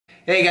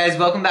Hey guys,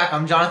 welcome back.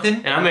 I'm Jonathan.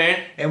 And I'm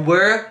Aaron. And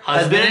we're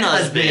Husband and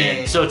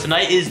Husband. So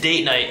tonight is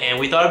date night and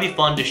we thought it'd be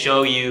fun to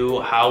show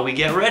you how we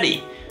get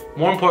ready.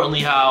 More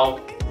importantly,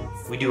 how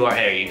we do our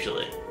hair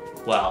usually.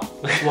 Well,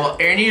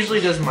 Aaron usually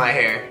does my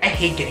hair. I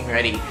hate getting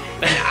ready.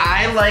 And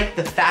I like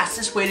the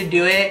fastest way to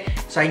do it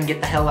so I can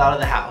get the hell out of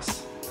the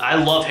house. I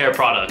love hair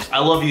products. I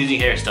love using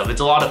hair stuff.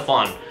 It's a lot of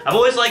fun. I've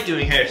always liked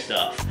doing hair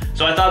stuff.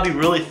 So I thought it'd be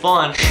really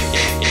fun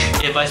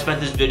if I spent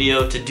this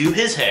video to do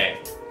his hair.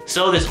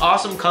 So this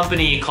awesome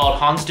company called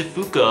Hans de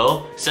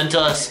Foucault sent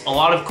us a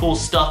lot of cool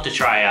stuff to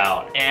try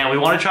out. And we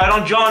want to try it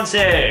on John's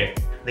hair.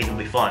 I think it'll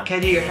be fun. Can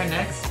I do your hair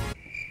next?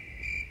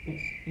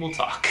 We'll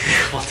talk.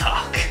 We'll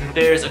talk.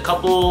 There's a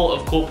couple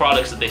of cool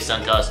products that they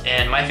sent us,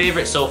 and my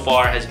favorite so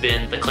far has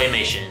been the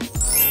claymation.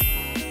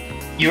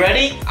 You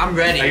ready? I'm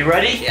ready. Are you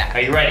ready? Yeah. Are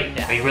you ready?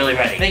 Yeah. Are you really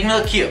ready? Make me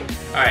look cute.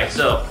 All right,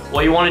 so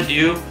what you want to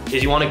do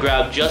is you want to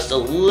grab just a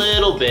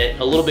little bit.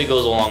 A little bit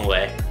goes a long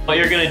way. What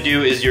you're gonna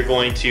do is you're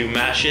going to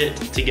mash it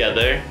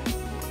together,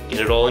 get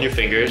it all in your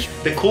fingers.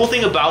 The cool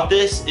thing about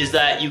this is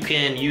that you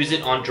can use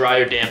it on dry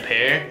or damp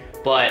hair,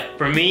 but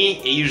for me,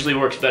 it usually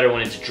works better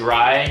when it's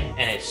dry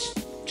and it's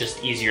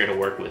just easier to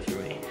work with for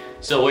me.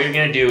 So what you're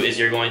gonna do is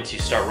you're going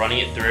to start running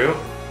it through,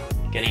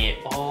 getting it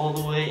all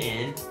the way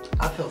in.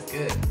 That feels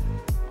good.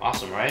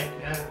 Awesome, right?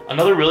 Yeah.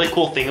 Another really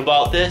cool thing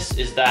about this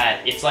is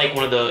that it's like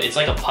it's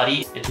like a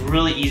putty. It's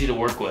really easy to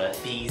work with.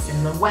 Bees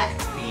in the wet.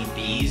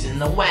 Bees in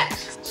the wet.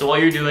 So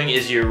what you're doing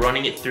is you're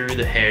running it through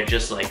the hair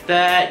just like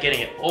that,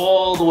 getting it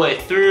all the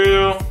way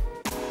through.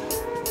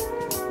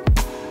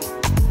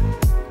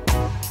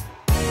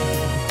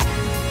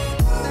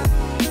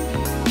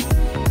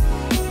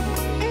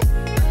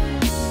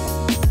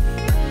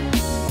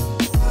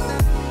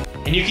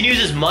 And you can use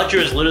as much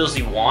or as little as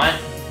you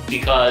want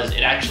because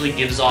it actually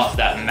gives off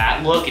that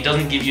matte look. It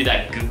doesn't give you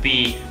that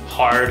goopy,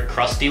 hard,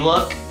 crusty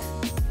look.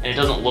 And it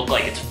doesn't look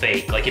like it's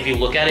fake. Like if you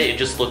look at it, it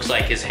just looks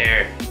like his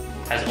hair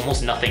has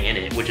almost nothing in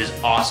it, which is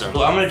awesome. So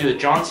what I'm gonna do with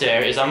John's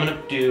hair is I'm gonna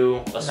do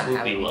a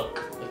swoopy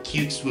look. A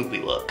cute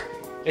swoopy look.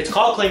 It's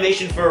called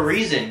claymation for a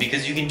reason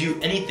because you can do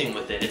anything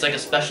with it. It's like a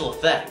special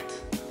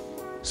effect.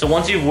 So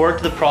once you've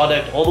worked the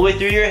product all the way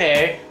through your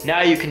hair,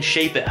 now you can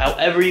shape it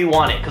however you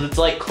want it because it's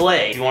like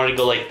clay. If you want it to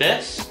go like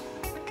this,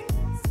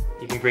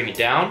 you can bring it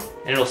down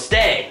and it'll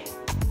stay.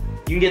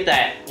 You can get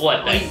that,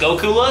 what, that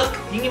Goku look?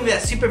 You can give me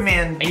that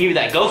Superman. And give you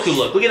that Goku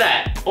look, look at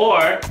that.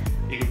 Or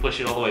you can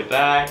push it all the way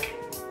back,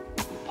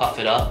 puff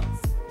it up.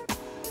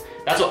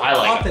 That's what I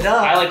like. Puff it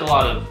up. I like a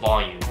lot of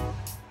volume.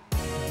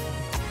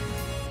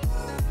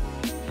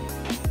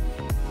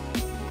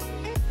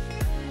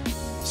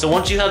 So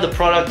once you have the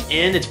product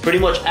in, it's pretty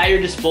much at your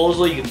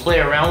disposal. You can play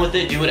around with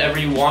it, do whatever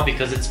you want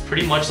because it's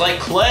pretty much like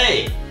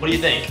clay. What do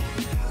you think?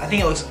 I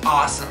think it looks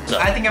awesome. So,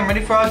 I think I'm ready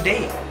for our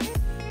date.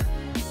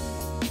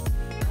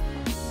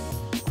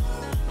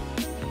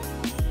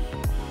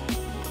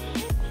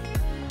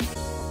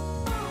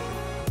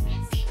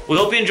 We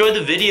hope you enjoyed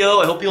the video.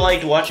 I hope you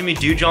liked watching me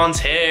do John's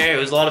hair. It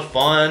was a lot of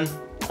fun.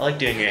 I like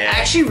doing your hair. I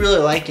actually really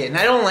like it, and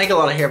I don't like a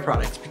lot of hair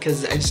products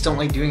because I just don't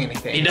like doing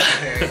anything. You know?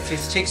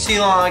 It takes too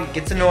long, it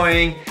gets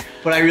annoying,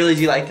 but I really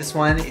do like this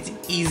one. It's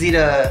easy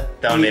to...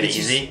 That one made it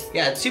easy?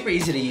 Yeah, it's super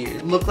easy to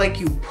use. Look like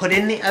you put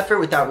in the effort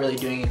without really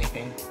doing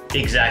anything.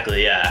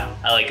 Exactly, yeah.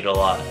 I like it a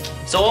lot.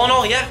 So all in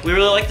all, yeah, we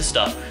really like the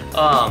stuff.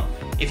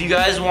 If you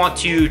guys want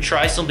to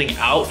try something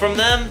out from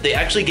them, they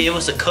actually gave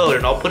us a code,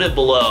 and I'll put it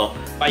below.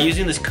 By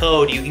using this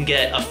code, you can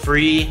get a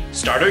free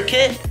starter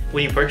kit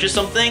when you purchase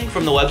something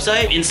from the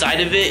website. Inside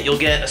of it, you'll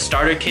get a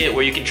starter kit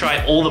where you can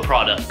try all the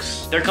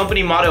products. Their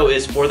company motto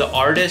is for the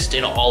artist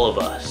in all of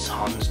us,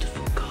 Hans de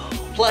Foucault.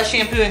 Plus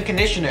shampoo and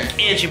conditioner.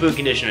 And shampoo and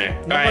conditioner.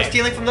 No more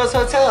stealing from those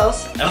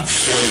hotels.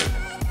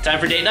 Time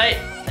for date night?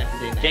 Time for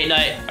date night. Date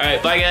night. All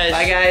right, bye guys.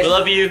 Bye guys. We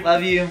love you.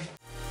 Love you.